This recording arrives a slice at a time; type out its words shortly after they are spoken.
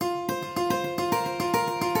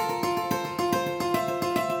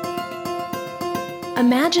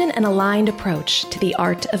Imagine an aligned approach to the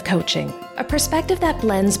art of coaching, a perspective that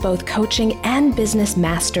blends both coaching and business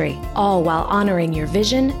mastery, all while honoring your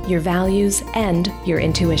vision, your values, and your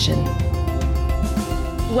intuition.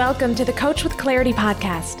 Welcome to the Coach with Clarity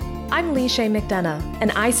podcast. I'm Leisha McDonough, an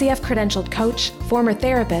ICF credentialed coach, former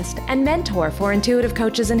therapist, and mentor for intuitive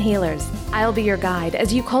coaches and healers. I'll be your guide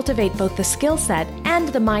as you cultivate both the skill set and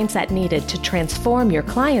the mindset needed to transform your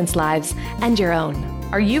clients' lives and your own.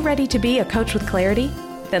 Are you ready to be a coach with clarity?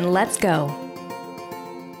 Then let's go.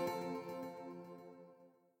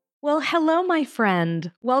 Well, hello, my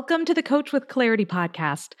friend. Welcome to the Coach with Clarity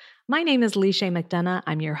podcast. My name is Leisha McDonough.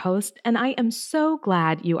 I'm your host, and I am so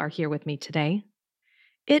glad you are here with me today.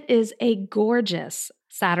 It is a gorgeous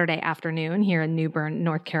Saturday afternoon here in New Bern,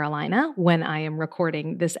 North Carolina, when I am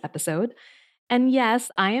recording this episode. And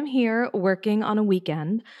yes, I am here working on a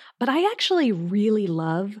weekend, but I actually really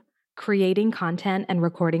love creating content and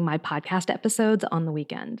recording my podcast episodes on the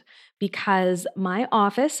weekend because my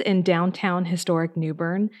office in downtown historic New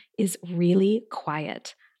Bern is really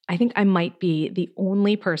quiet. I think I might be the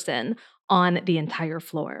only person on the entire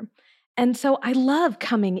floor. And so I love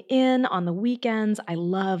coming in on the weekends. I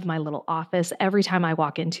love my little office. Every time I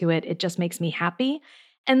walk into it, it just makes me happy.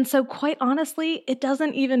 And so quite honestly, it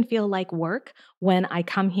doesn't even feel like work when I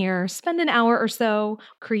come here, spend an hour or so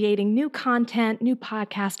creating new content, new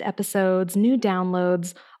podcast episodes, new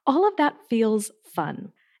downloads. All of that feels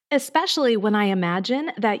fun, especially when I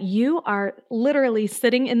imagine that you are literally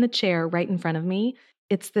sitting in the chair right in front of me.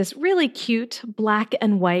 It's this really cute black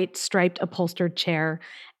and white striped upholstered chair.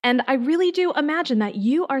 And I really do imagine that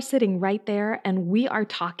you are sitting right there and we are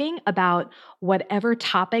talking about whatever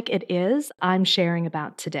topic it is I'm sharing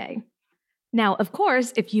about today. Now, of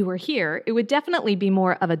course, if you were here, it would definitely be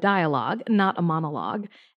more of a dialogue, not a monologue.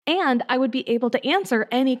 And I would be able to answer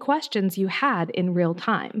any questions you had in real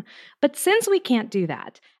time. But since we can't do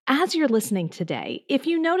that, as you're listening today, if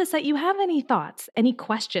you notice that you have any thoughts, any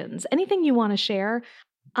questions, anything you want to share,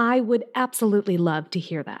 I would absolutely love to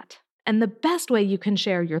hear that. And the best way you can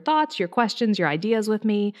share your thoughts, your questions, your ideas with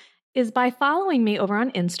me is by following me over on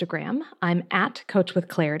Instagram. I'm at Coach with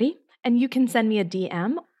Clarity, and you can send me a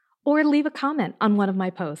DM or leave a comment on one of my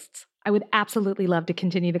posts. I would absolutely love to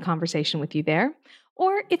continue the conversation with you there.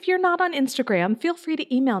 Or if you're not on Instagram, feel free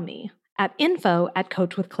to email me at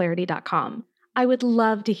info@coachwithclarity.com. I would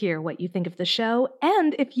love to hear what you think of the show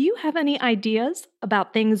and if you have any ideas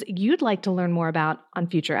about things you'd like to learn more about on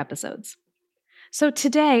future episodes. So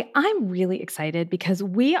today, I'm really excited because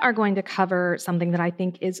we are going to cover something that I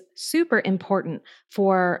think is super important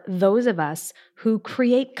for those of us who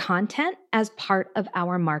create content as part of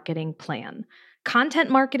our marketing plan. Content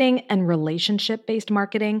marketing and relationship-based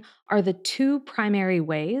marketing are the two primary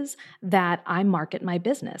ways that I market my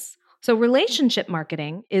business. So relationship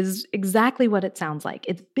marketing is exactly what it sounds like.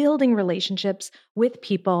 It's building relationships with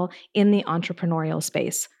people in the entrepreneurial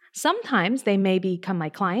space. Sometimes they may become my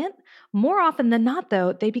client. More often than not,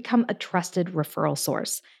 though, they become a trusted referral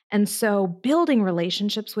source. And so building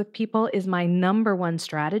relationships with people is my number one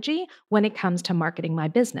strategy when it comes to marketing my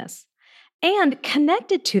business. And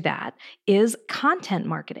connected to that is content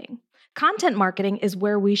marketing. Content marketing is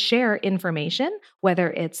where we share information,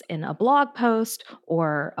 whether it's in a blog post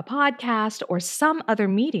or a podcast or some other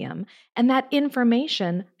medium, and that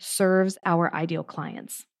information serves our ideal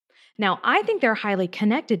clients. Now, I think they're highly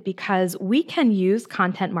connected because we can use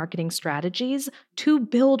content marketing strategies to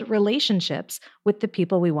build relationships with the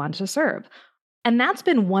people we want to serve. And that's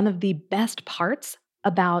been one of the best parts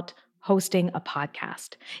about hosting a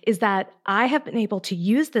podcast, is that I have been able to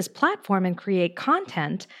use this platform and create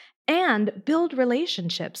content and build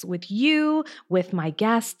relationships with you, with my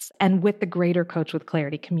guests, and with the greater Coach with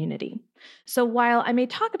Clarity community. So while I may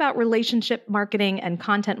talk about relationship marketing and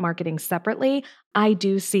content marketing separately, I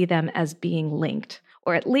do see them as being linked,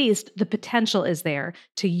 or at least the potential is there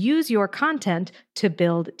to use your content to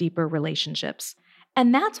build deeper relationships.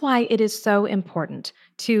 And that's why it is so important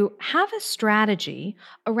to have a strategy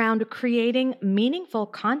around creating meaningful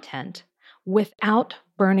content without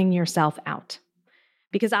burning yourself out.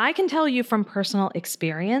 Because I can tell you from personal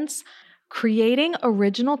experience, creating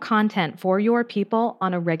original content for your people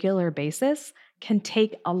on a regular basis can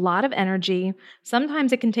take a lot of energy.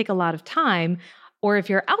 Sometimes it can take a lot of time, or if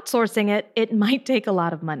you're outsourcing it, it might take a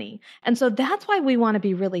lot of money. And so that's why we want to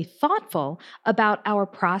be really thoughtful about our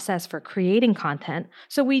process for creating content.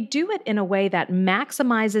 So we do it in a way that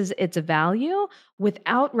maximizes its value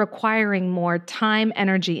without requiring more time,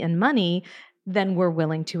 energy, and money than we're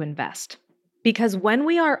willing to invest. Because when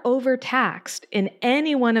we are overtaxed in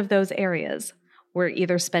any one of those areas, we're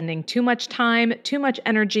either spending too much time, too much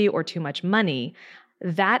energy, or too much money.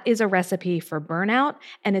 that is a recipe for burnout,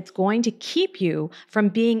 and it's going to keep you from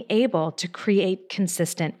being able to create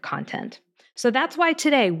consistent content. So that's why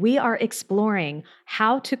today we are exploring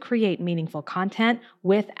how to create meaningful content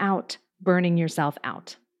without burning yourself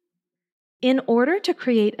out. In order to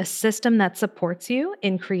create a system that supports you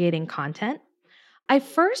in creating content, I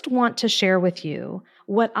first want to share with you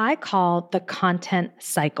what I call the content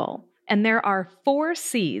cycle. And there are 4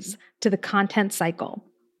 C's to the content cycle.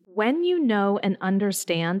 When you know and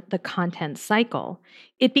understand the content cycle,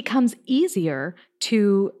 it becomes easier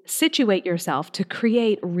to situate yourself to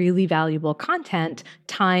create really valuable content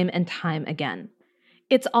time and time again.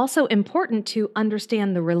 It's also important to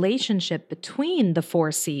understand the relationship between the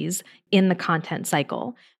 4 C's in the content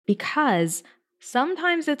cycle, because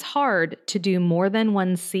sometimes it's hard to do more than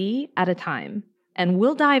one C at a time. And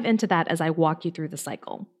we'll dive into that as I walk you through the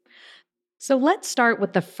cycle. So let's start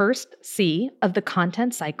with the first C of the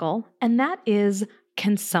content cycle, and that is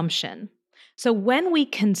consumption. So when we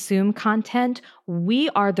consume content, we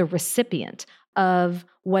are the recipient of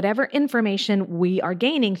whatever information we are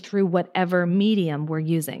gaining through whatever medium we're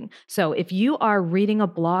using. So if you are reading a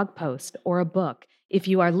blog post or a book, if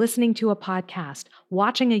you are listening to a podcast,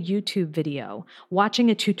 watching a YouTube video, watching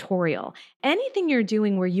a tutorial, anything you're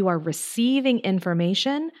doing where you are receiving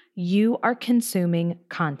information, you are consuming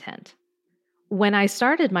content. When I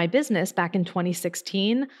started my business back in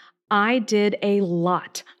 2016, I did a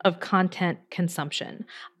lot of content consumption.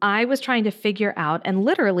 I was trying to figure out and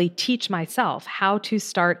literally teach myself how to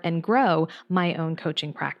start and grow my own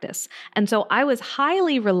coaching practice. And so I was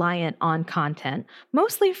highly reliant on content,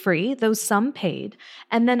 mostly free, though some paid.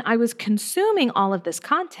 And then I was consuming all of this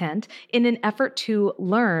content in an effort to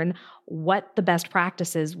learn what the best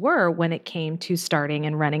practices were when it came to starting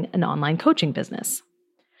and running an online coaching business.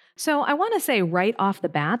 So I want to say right off the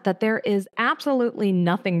bat that there is absolutely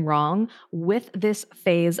nothing wrong with this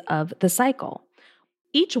phase of the cycle.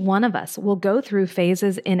 Each one of us will go through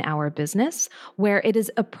phases in our business where it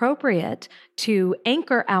is appropriate to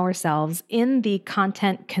anchor ourselves in the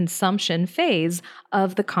content consumption phase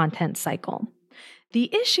of the content cycle.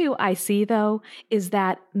 The issue I see, though, is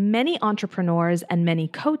that many entrepreneurs and many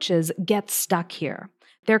coaches get stuck here.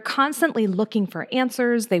 They're constantly looking for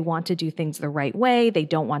answers. They want to do things the right way. They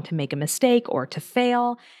don't want to make a mistake or to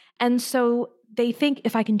fail. And so they think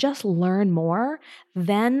if I can just learn more,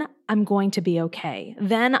 then I'm going to be okay.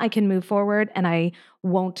 Then I can move forward and I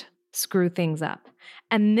won't screw things up.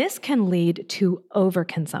 And this can lead to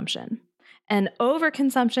overconsumption. And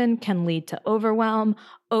overconsumption can lead to overwhelm.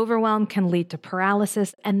 Overwhelm can lead to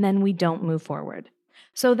paralysis, and then we don't move forward.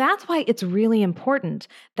 So that's why it's really important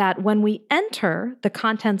that when we enter the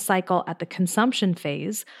content cycle at the consumption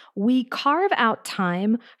phase, we carve out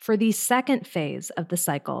time for the second phase of the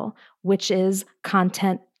cycle, which is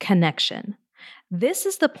content connection. This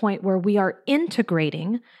is the point where we are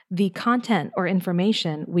integrating the content or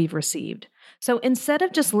information we've received. So instead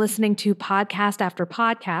of just listening to podcast after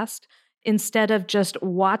podcast, instead of just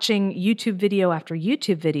watching YouTube video after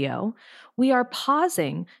YouTube video, we are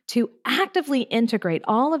pausing to actively integrate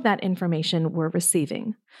all of that information we're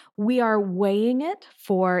receiving. We are weighing it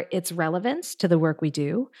for its relevance to the work we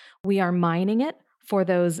do. We are mining it for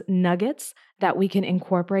those nuggets that we can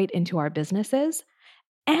incorporate into our businesses.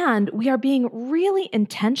 And we are being really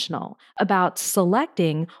intentional about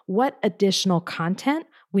selecting what additional content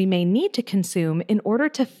we may need to consume in order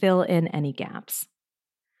to fill in any gaps.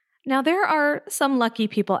 Now, there are some lucky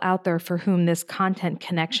people out there for whom this content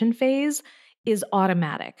connection phase is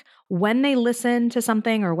automatic. When they listen to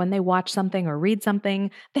something or when they watch something or read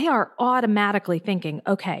something, they are automatically thinking,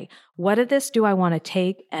 okay, what of this do I want to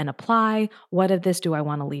take and apply? What of this do I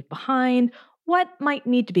want to leave behind? What might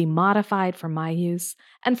need to be modified for my use?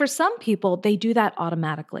 And for some people, they do that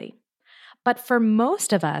automatically. But for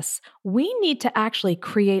most of us, we need to actually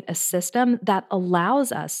create a system that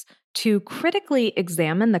allows us to critically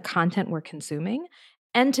examine the content we're consuming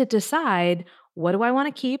and to decide, what do I want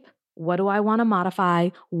to keep? What do I want to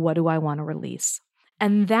modify? What do I want to release?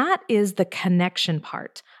 And that is the connection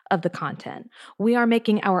part of the content. We are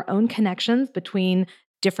making our own connections between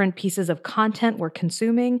different pieces of content we're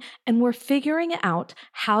consuming, and we're figuring out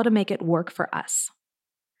how to make it work for us.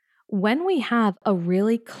 When we have a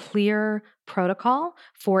really clear protocol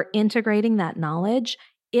for integrating that knowledge,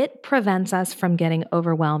 it prevents us from getting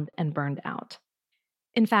overwhelmed and burned out.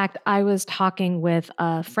 In fact, I was talking with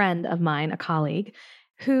a friend of mine, a colleague,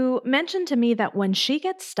 who mentioned to me that when she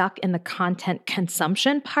gets stuck in the content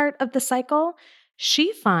consumption part of the cycle,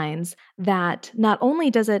 she finds that not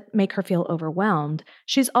only does it make her feel overwhelmed,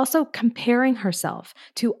 she's also comparing herself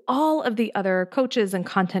to all of the other coaches and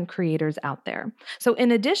content creators out there. So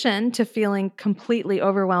in addition to feeling completely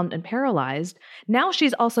overwhelmed and paralyzed, now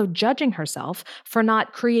she's also judging herself for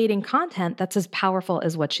not creating content that's as powerful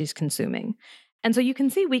as what she's consuming. And so you can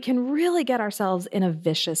see we can really get ourselves in a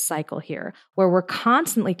vicious cycle here where we're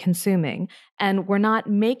constantly consuming and we're not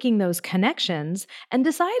making those connections and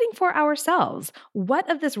deciding for ourselves, what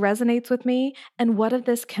of this resonates with me and what of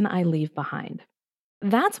this can I leave behind?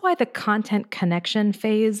 That's why the content connection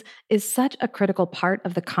phase is such a critical part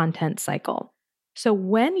of the content cycle. So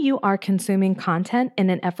when you are consuming content in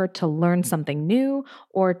an effort to learn something new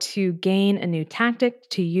or to gain a new tactic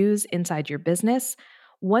to use inside your business,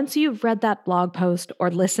 once you've read that blog post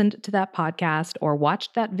or listened to that podcast or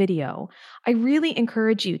watched that video, I really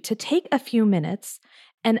encourage you to take a few minutes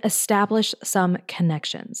and establish some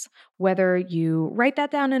connections. Whether you write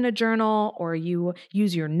that down in a journal or you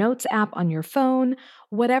use your notes app on your phone,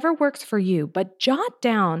 whatever works for you, but jot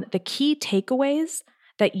down the key takeaways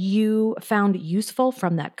that you found useful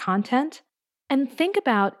from that content and think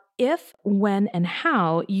about if, when, and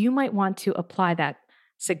how you might want to apply that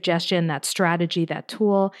suggestion, that strategy, that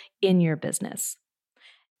tool in your business.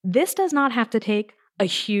 This does not have to take a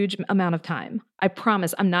huge amount of time. I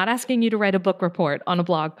promise I'm not asking you to write a book report on a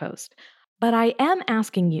blog post, but I am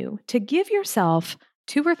asking you to give yourself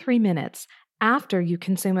 2 or 3 minutes after you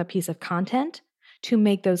consume a piece of content to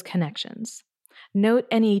make those connections. Note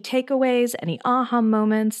any takeaways, any aha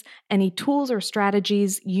moments, any tools or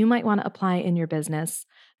strategies you might want to apply in your business.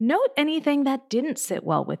 Note anything that didn't sit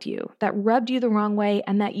well with you, that rubbed you the wrong way,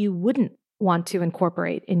 and that you wouldn't want to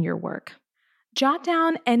incorporate in your work. Jot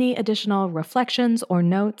down any additional reflections or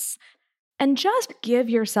notes, and just give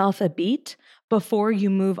yourself a beat before you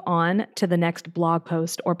move on to the next blog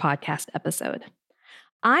post or podcast episode.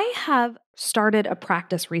 I have started a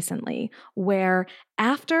practice recently where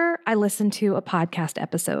after I listen to a podcast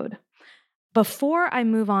episode, before I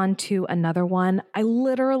move on to another one, I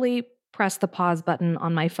literally press the pause button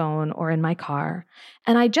on my phone or in my car,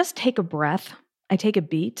 and I just take a breath. I take a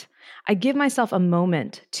beat. I give myself a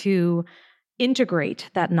moment to integrate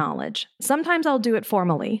that knowledge. Sometimes I'll do it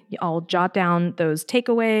formally. I'll jot down those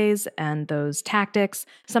takeaways and those tactics.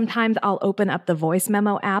 Sometimes I'll open up the voice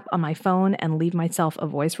memo app on my phone and leave myself a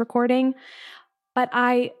voice recording. But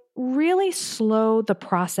I really slow the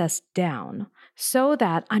process down so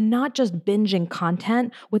that I'm not just binging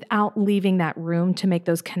content without leaving that room to make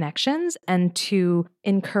those connections and to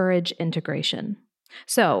encourage integration.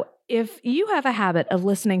 So if you have a habit of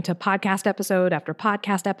listening to podcast episode after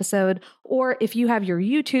podcast episode, or if you have your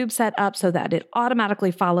YouTube set up so that it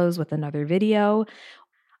automatically follows with another video,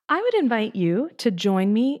 I would invite you to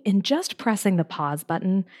join me in just pressing the pause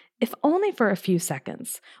button, if only for a few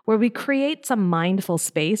seconds, where we create some mindful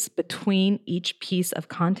space between each piece of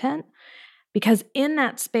content. Because in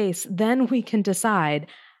that space, then we can decide,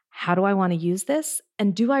 how do I want to use this?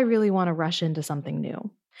 And do I really want to rush into something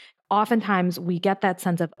new? Oftentimes, we get that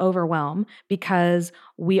sense of overwhelm because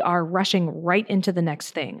we are rushing right into the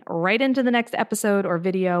next thing, right into the next episode or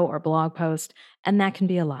video or blog post, and that can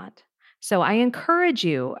be a lot. So I encourage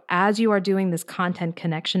you, as you are doing this content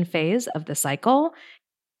connection phase of the cycle,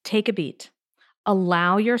 take a beat.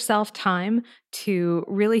 Allow yourself time to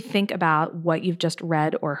really think about what you've just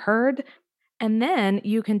read or heard, and then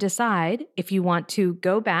you can decide if you want to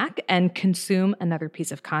go back and consume another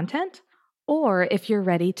piece of content, or if you're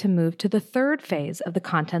ready to move to the third phase of the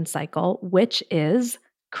content cycle, which is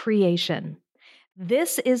creation.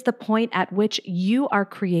 This is the point at which you are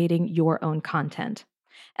creating your own content.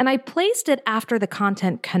 And I placed it after the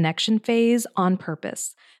content connection phase on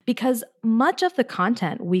purpose because much of the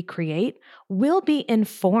content we create will be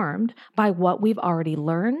informed by what we've already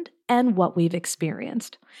learned and what we've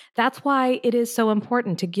experienced. That's why it is so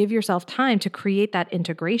important to give yourself time to create that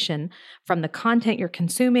integration from the content you're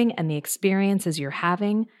consuming and the experiences you're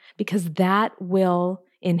having, because that will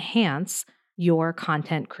enhance your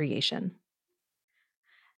content creation.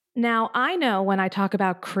 Now, I know when I talk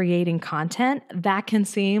about creating content, that can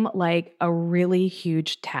seem like a really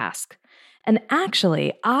huge task. And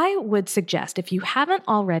actually, I would suggest, if you haven't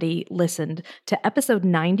already listened to episode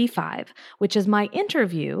 95, which is my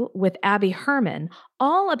interview with Abby Herman,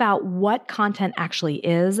 all about what content actually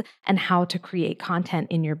is and how to create content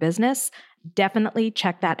in your business, definitely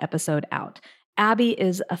check that episode out. Abby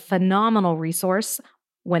is a phenomenal resource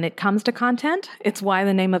when it comes to content. It's why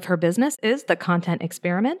the name of her business is The Content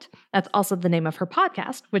Experiment. That's also the name of her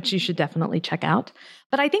podcast, which you should definitely check out.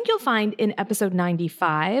 But I think you'll find in episode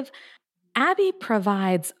 95 Abby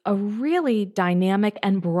provides a really dynamic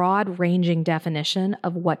and broad-ranging definition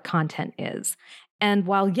of what content is. And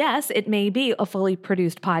while, yes, it may be a fully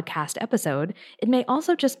produced podcast episode, it may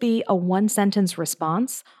also just be a one-sentence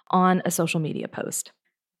response on a social media post.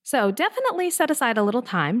 So definitely set aside a little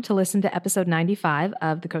time to listen to episode 95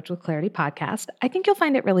 of the Coach with Clarity podcast. I think you'll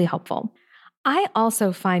find it really helpful. I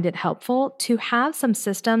also find it helpful to have some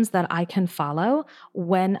systems that I can follow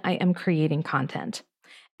when I am creating content.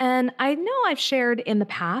 And I know I've shared in the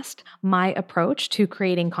past my approach to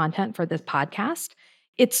creating content for this podcast.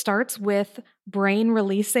 It starts with brain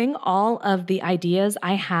releasing all of the ideas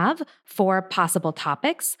I have for possible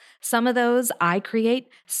topics. Some of those I create,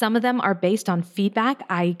 some of them are based on feedback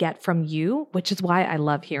I get from you, which is why I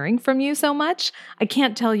love hearing from you so much. I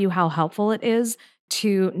can't tell you how helpful it is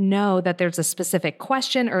to know that there's a specific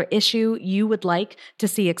question or issue you would like to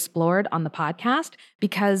see explored on the podcast,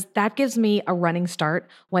 because that gives me a running start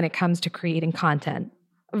when it comes to creating content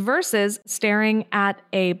versus staring at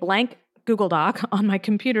a blank Google Doc on my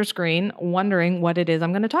computer screen, wondering what it is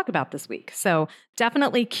I'm going to talk about this week. So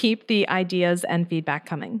definitely keep the ideas and feedback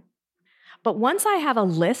coming. But once I have a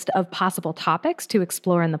list of possible topics to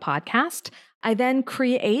explore in the podcast, I then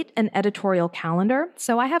create an editorial calendar,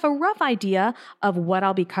 so I have a rough idea of what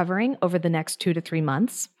I'll be covering over the next 2 to 3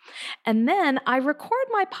 months. And then I record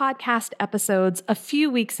my podcast episodes a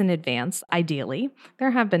few weeks in advance, ideally.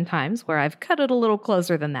 There have been times where I've cut it a little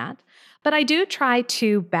closer than that. But I do try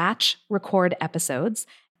to batch record episodes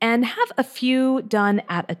and have a few done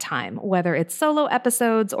at a time, whether it's solo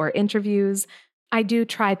episodes or interviews. I do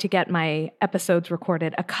try to get my episodes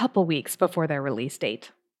recorded a couple weeks before their release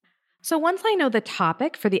date. So once I know the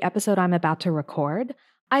topic for the episode I'm about to record,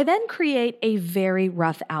 I then create a very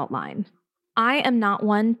rough outline. I am not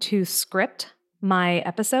one to script my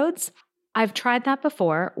episodes. I've tried that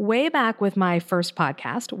before, way back with my first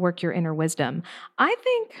podcast, Work Your Inner Wisdom. I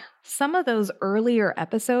think some of those earlier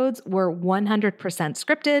episodes were 100%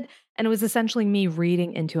 scripted, and it was essentially me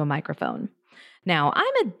reading into a microphone. Now,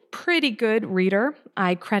 I'm a pretty good reader.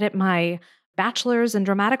 I credit my bachelor's in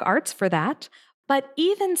dramatic arts for that. But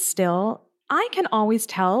even still, I can always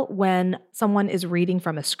tell when someone is reading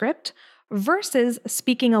from a script versus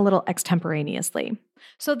speaking a little extemporaneously.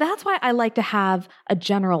 So that's why I like to have a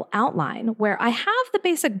general outline where I have the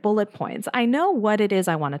basic bullet points. I know what it is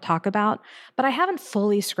I want to talk about, but I haven't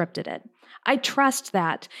fully scripted it. I trust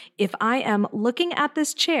that if I am looking at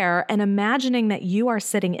this chair and imagining that you are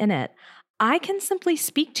sitting in it, I can simply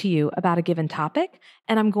speak to you about a given topic,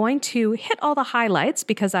 and I'm going to hit all the highlights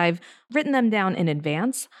because I've written them down in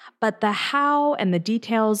advance, but the how and the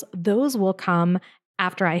details, those will come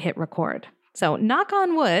after I hit record. So knock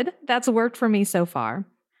on wood, that's worked for me so far.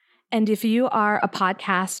 And if you are a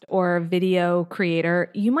podcast or video creator,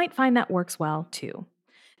 you might find that works well too.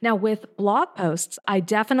 Now with blog posts, I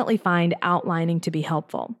definitely find outlining to be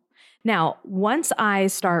helpful. Now, once I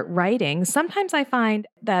start writing, sometimes I find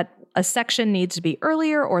that a section needs to be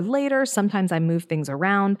earlier or later. Sometimes I move things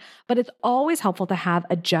around, but it's always helpful to have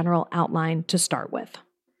a general outline to start with.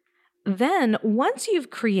 Then, once you've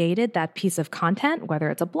created that piece of content, whether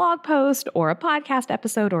it's a blog post or a podcast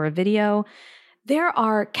episode or a video, there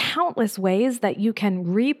are countless ways that you can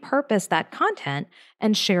repurpose that content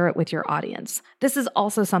and share it with your audience. This is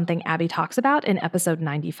also something Abby talks about in episode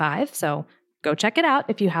 95, so go check it out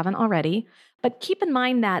if you haven't already. But keep in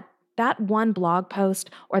mind that one blog post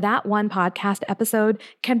or that one podcast episode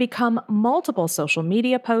can become multiple social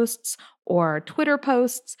media posts or Twitter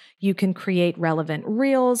posts. You can create relevant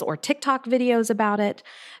reels or TikTok videos about it.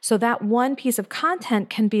 So that one piece of content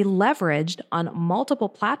can be leveraged on multiple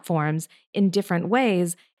platforms in different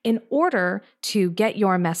ways in order to get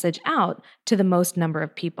your message out to the most number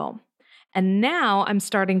of people. And now I'm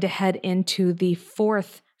starting to head into the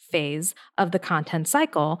fourth phase of the content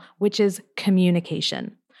cycle, which is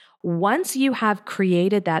communication. Once you have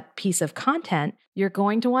created that piece of content, you're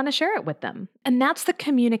going to want to share it with them. And that's the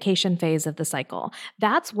communication phase of the cycle.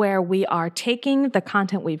 That's where we are taking the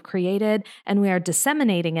content we've created and we are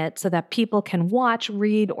disseminating it so that people can watch,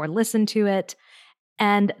 read, or listen to it.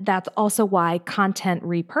 And that's also why content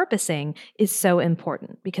repurposing is so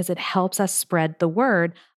important, because it helps us spread the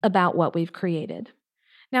word about what we've created.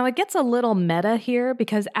 Now, it gets a little meta here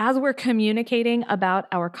because as we're communicating about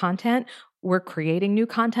our content, we're creating new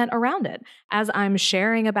content around it. As I'm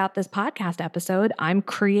sharing about this podcast episode, I'm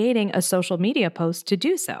creating a social media post to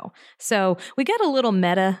do so. So we get a little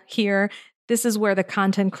meta here. This is where the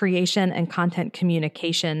content creation and content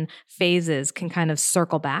communication phases can kind of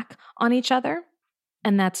circle back on each other,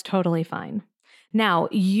 and that's totally fine. Now,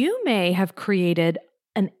 you may have created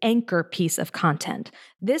an anchor piece of content.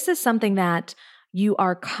 This is something that you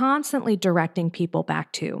are constantly directing people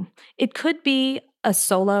back to. It could be a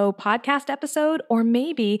solo podcast episode, or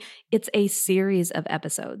maybe it's a series of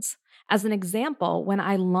episodes. As an example, when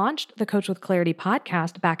I launched the Coach with Clarity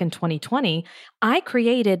podcast back in 2020, I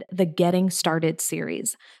created the Getting Started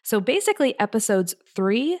series. So basically, episodes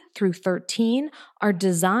 3 through 13 are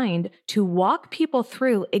designed to walk people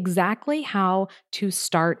through exactly how to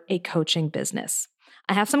start a coaching business.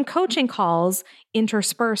 I have some coaching calls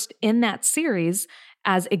interspersed in that series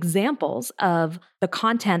as examples of the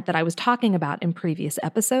content that I was talking about in previous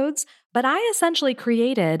episodes, but I essentially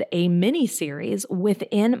created a mini series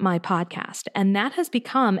within my podcast, and that has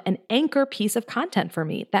become an anchor piece of content for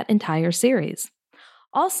me, that entire series.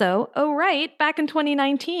 Also, back in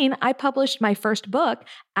 2019, I published my first book,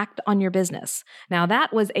 Act on Your Business. Now,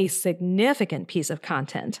 that was a significant piece of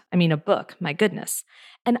content. I mean, a book, my goodness.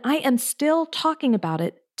 And I am still talking about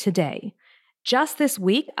it today. Just this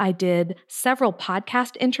week, I did several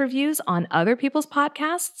podcast interviews on other people's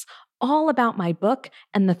podcasts, all about my book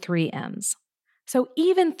and the 3 M's. So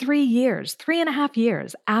even 3.5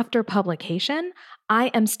 years after publication, I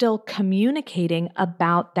am still communicating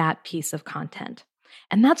about that piece of content.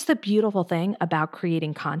 And that's the beautiful thing about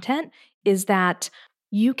creating content, is that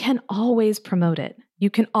you can always promote it.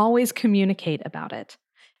 You can always communicate about it.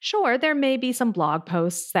 Sure, there may be some blog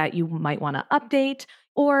posts that you might want to update,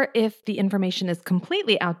 or if the information is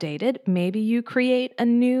completely outdated, maybe you create a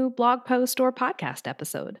new blog post or podcast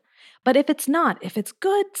episode. But if it's not, if it's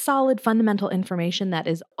good, solid, fundamental information that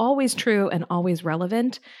is always true and always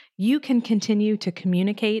relevant, you can continue to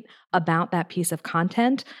communicate about that piece of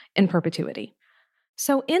content in perpetuity.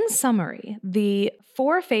 So in summary, the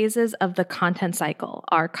 4 phases of the content cycle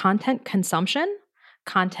are content consumption,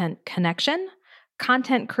 content connection,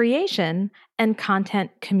 content creation, and content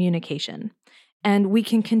communication. And we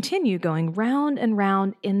can continue going round and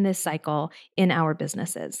round in this cycle in our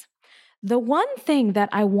businesses. The one thing that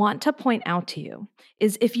I want to point out to you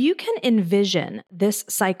is if you can envision this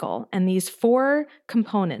cycle and these 4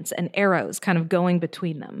 components and arrows kind of going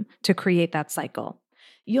between them to create that cycle,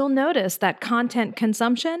 you'll notice that content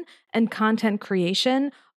consumption and content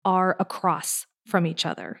creation are across from each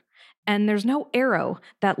other. And there's no arrow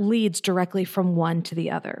that leads directly from one to the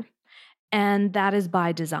other. And that is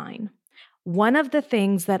by design. One of the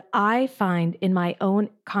things that I find in my own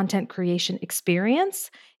content creation experience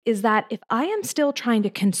is that if I am still trying to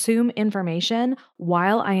consume information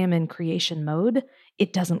while I am in creation mode,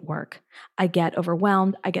 it doesn't work. I get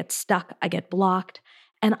overwhelmed, I get stuck, I get blocked.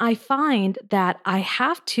 And I find that I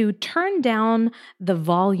have to turn down the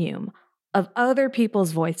volume of other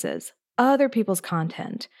people's voices, other people's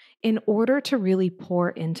content, in order to really pour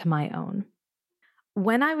into my own.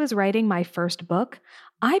 When I was writing my first book,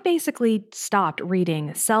 I basically stopped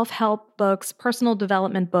reading self-help books, personal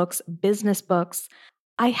development books, business books.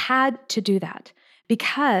 I had to do that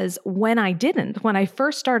because when I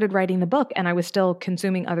first started writing the book and I was still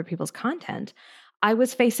consuming other people's content, I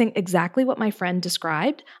was facing exactly what my friend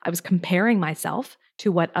described. I was comparing myself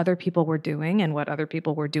to what other people were doing and what other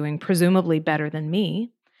people were doing presumably better than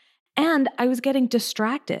me. And I was getting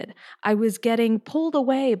distracted. I was getting pulled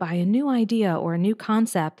away by a new idea or a new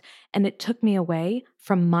concept, and it took me away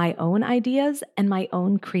from my own ideas and my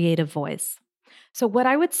own creative voice. So what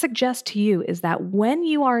I would suggest to you is that when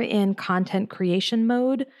you are in content creation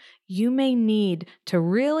mode, you may need to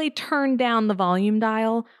really turn down the volume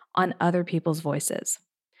dial on other people's voices.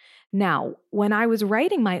 Now, when I was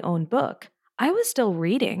writing my own book, I was still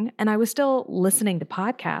reading and I was still listening to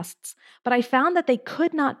podcasts, but I found that they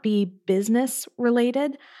could not be business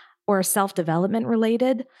related or self-development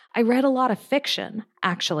related. I read a lot of fiction,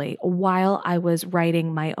 actually, while I was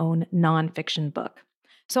writing my own nonfiction book.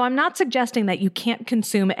 So I'm not suggesting that you can't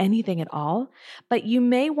consume anything at all, but you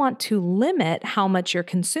may want to limit how much you're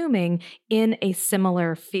consuming in a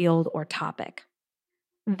similar field or topic.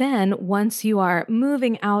 Then, once you are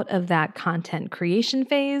moving out of that content creation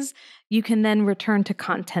phase, you can then return to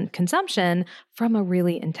content consumption from a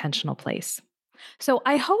really intentional place. So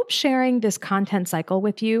I hope sharing this content cycle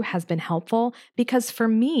with you has been helpful because for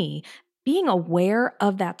me, being aware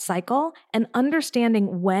of that cycle and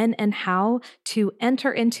understanding when and how to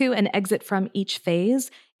enter into and exit from each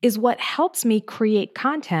phase is what helps me create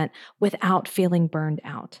content without feeling burned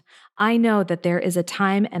out. I know that there is a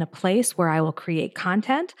time and a place where I will create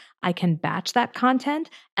content. I can batch that content,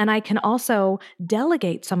 and I can also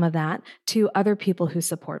delegate some of that to other people who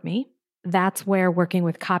support me. That's where working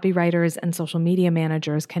with copywriters and social media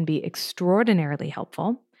managers can be extraordinarily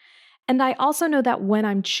helpful. And I also know that when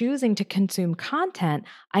I'm choosing to consume content,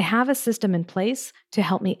 I have a system in place to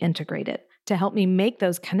help me integrate it, to help me make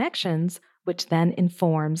those connections which then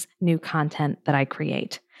informs new content that I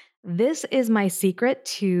create. This is my secret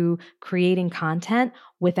to creating content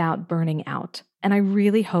without burning out. And I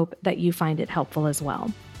really hope that you find it helpful as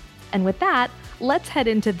well. And with that, let's head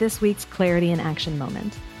into this week's Clarity in Action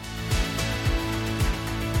moment.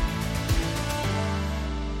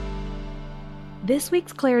 This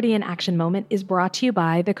week's Clarity in Action moment is brought to you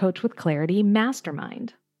by the Coach with Clarity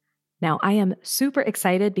Mastermind. Now, I am super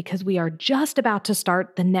excited because we are just about to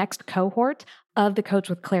start the next cohort of the Coach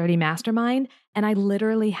with Clarity Mastermind, and I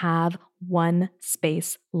literally have one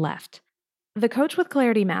space left. The Coach with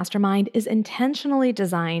Clarity Mastermind is intentionally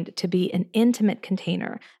designed to be an intimate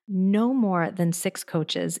container, no more than 6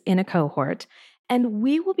 coaches in a cohort, and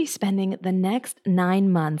we will be spending the next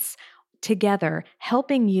 9 months together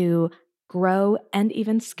helping you grow and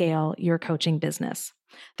even scale your coaching business.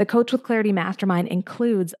 The Coach with Clarity Mastermind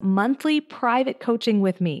includes monthly private coaching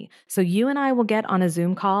with me. So you and I will get on a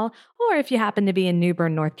Zoom call, or if you happen to be in New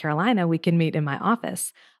Bern, North Carolina, we can meet in my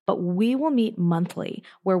office. But we will meet monthly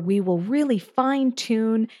where we will really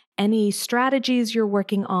fine-tune any strategies you're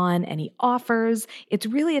working on, any offers. It's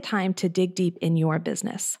really a time to dig deep in your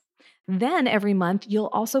business. Then every month, you'll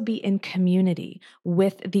also be in community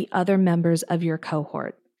with the other members of your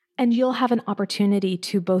cohort. And you'll have an opportunity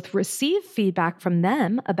to both receive feedback from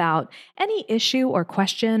them about any issue or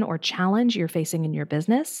question or challenge you're facing in your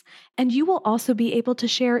business. And you will also be able to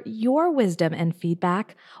share your wisdom and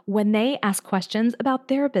feedback when they ask questions about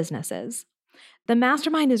their businesses. The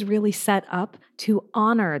mastermind is really set up to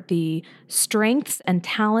honor the strengths and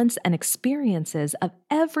talents and experiences of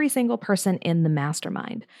every single person in the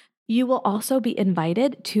mastermind. You will also be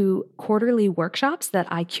invited to quarterly workshops that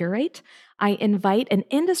I curate. I invite an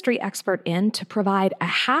industry expert in to provide a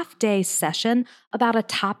half-day session about a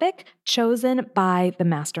topic chosen by the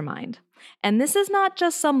mastermind. And this is not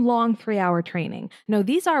just some long 3-hour training. No,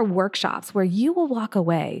 these are workshops where you will walk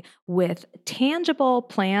away with tangible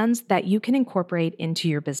plans that you can incorporate into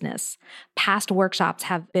your business. Past workshops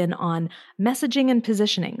have been on messaging and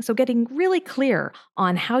positioning, so getting really clear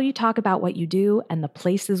on how you talk about what you do and the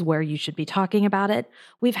places where you should be talking about it.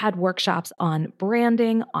 We've had workshops on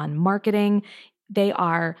branding, on marketing. They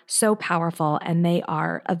are so powerful, and they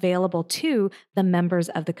are available to the members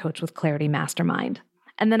of the Coach with Clarity Mastermind.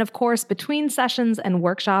 And then, of course, between sessions and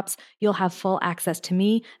workshops, you'll have full access to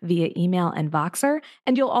me via email and Voxer,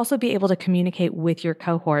 and you'll also be able to communicate with your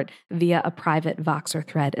cohort via a private Voxer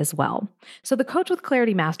thread as well. So the Coach with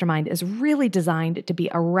Clarity Mastermind is really designed to be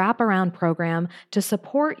a wraparound program to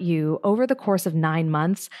support you over the course of 9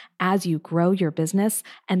 months as you grow your business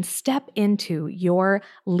and step into your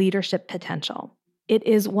leadership potential. It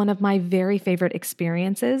is one of my very favorite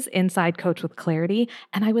experiences inside Coach with Clarity,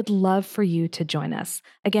 and I would love for you to join us.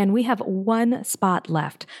 Again, we have 1 spot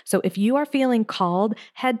left. So if you are feeling called,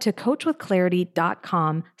 head to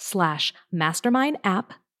coachwithclarity.com/mastermind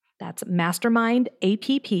app. That's Mastermind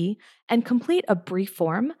APP, and complete a brief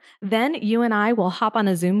form. Then you and I will hop on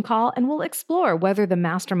a Zoom call and we'll explore whether the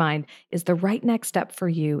mastermind is the right next step for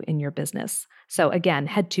you in your business. So again,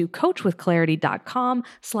 head to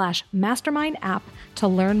coachwithclarity.com/mastermind app to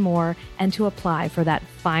learn more and to apply for that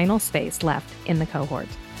final space left in the cohort.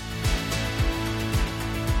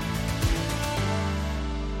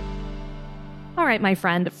 All right, my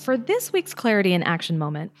friend, for this week's Clarity in Action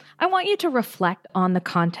moment, I want you to reflect on the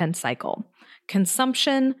content cycle: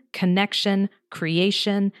 consumption, connection,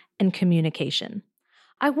 creation, and communication.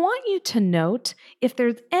 I want you to note if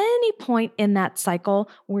there's any point in that cycle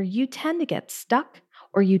where you tend to get stuck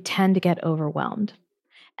or you tend to get overwhelmed.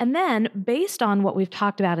 And then, based on what we've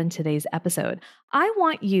talked about in today's episode, I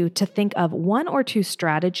want you to think of 1 or 2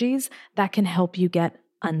 strategies that can help you get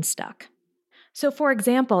unstuck. So for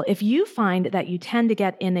example, if you find that you tend to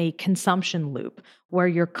get in a consumption loop where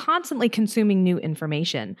you're constantly consuming new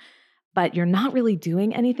information, but you're not really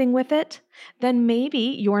doing anything with it, then maybe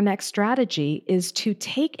your next strategy is to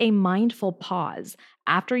take a mindful pause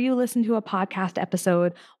after you listen to a podcast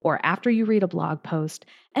episode or after you read a blog post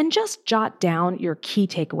and just jot down your key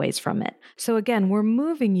takeaways from it. So again, we're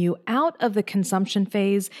moving you out of the consumption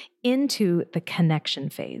phase into the connection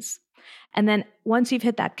phase. And then once you've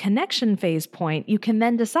hit that connection phase point, you can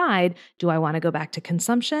then decide, do I want to go back to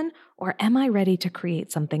consumption, or am I ready to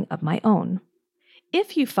create something of my own?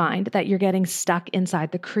 If you find that you're getting stuck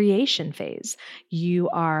inside the creation phase, you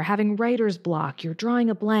are having writer's block, you're drawing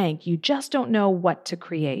a blank, you just don't know what to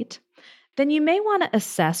create, then you may want to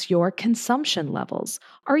assess your consumption levels.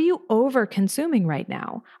 Are you over-consuming right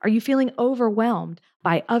now? Are you feeling overwhelmed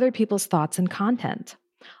by other people's thoughts and content?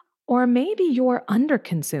 Or maybe you're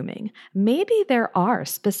under-consuming. Maybe there are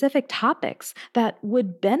specific topics that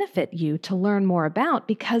would benefit you to learn more about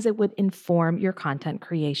because it would inform your content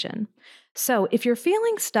creation. So if you're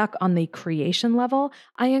feeling stuck on the creation level,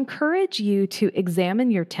 I encourage you to examine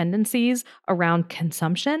your tendencies around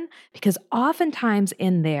consumption, because oftentimes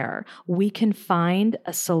in there, we can find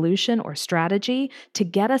a solution or strategy to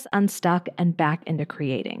get us unstuck and back into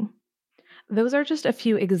creating. Those are just a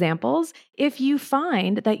few examples. If you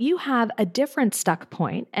find that you have a different stuck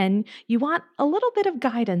point and you want a little bit of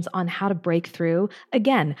guidance on how to break through,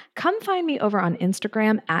 again, come find me over on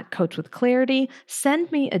Instagram at Coach with Clarity.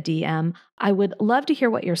 Send me a DM. I would love to hear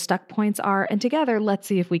what your stuck points are, and together, let's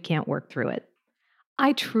see if we can't work through it.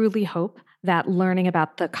 I truly hope that learning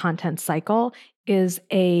about the content cycle is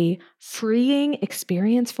a freeing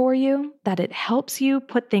experience for you, that it helps you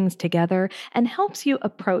put things together and helps you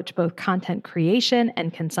approach both content creation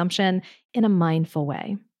and consumption in a mindful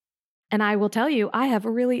way. And I will tell you, I have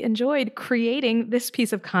really enjoyed creating this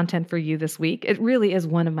piece of content for you this week. It really is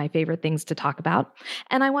one of my favorite things to talk about.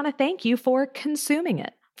 And I want to thank you for consuming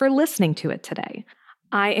it, for listening to it today.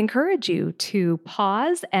 I encourage you to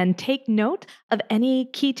pause and take note of any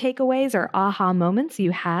key takeaways or aha moments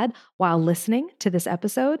you had while listening to this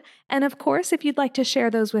episode. And of course, if you'd like to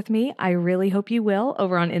share those with me, I really hope you will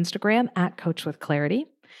over on Instagram at Coach with Clarity.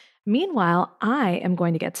 Meanwhile, I am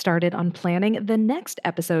going to get started on planning the next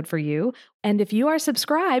episode for you. And if you are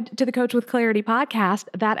subscribed to the Coach with Clarity podcast,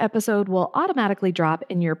 that episode will automatically drop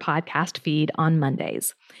in your podcast feed on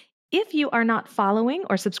Mondays. If you are not following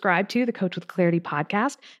or subscribed to the Coach with Clarity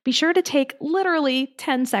podcast, be sure to take literally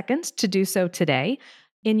 10 seconds to do so today.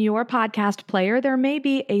 In your podcast player, there may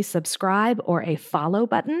be a subscribe or a follow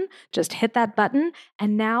button. Just hit that button,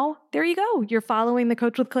 and now there you go. You're following the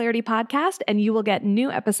Coach with Clarity podcast, and you will get new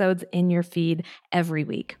episodes in your feed every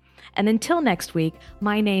week. And until next week,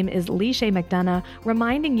 my name is Lisha McDonough,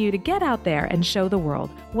 reminding you to get out there and show the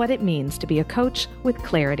world what it means to be a coach with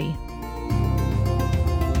clarity.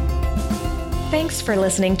 Thanks for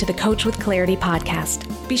listening to the Coach with Clarity podcast.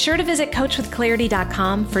 Be sure to visit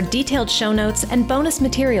coachwithclarity.com for detailed show notes and bonus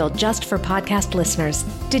material just for podcast listeners.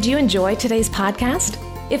 Did you enjoy today's podcast?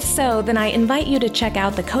 If so, then I invite you to check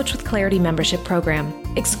out the Coach with Clarity membership program,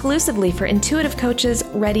 exclusively for intuitive coaches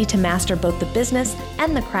ready to master both the business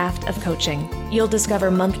and the craft of coaching. You'll discover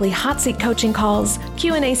monthly hot seat coaching calls,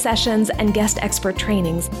 Q&A sessions, and guest expert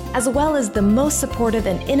trainings, as well as the most supportive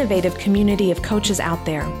and innovative community of coaches out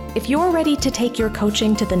there. If you're ready to take your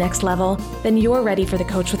coaching to the next level, then you're ready for the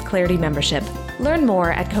Coach with Clarity membership. Learn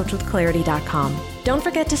more at coachwithclarity.com. Don't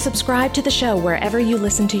forget to subscribe to the show wherever you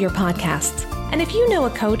listen to your podcasts. And if you know a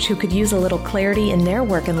coach who could use a little clarity in their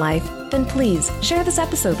work and life, then please share this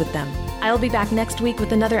episode with them. I'll be back next week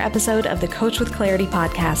with another episode of the Coach with Clarity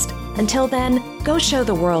podcast. Until then, go show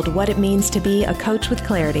the world what it means to be a coach with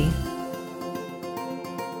clarity.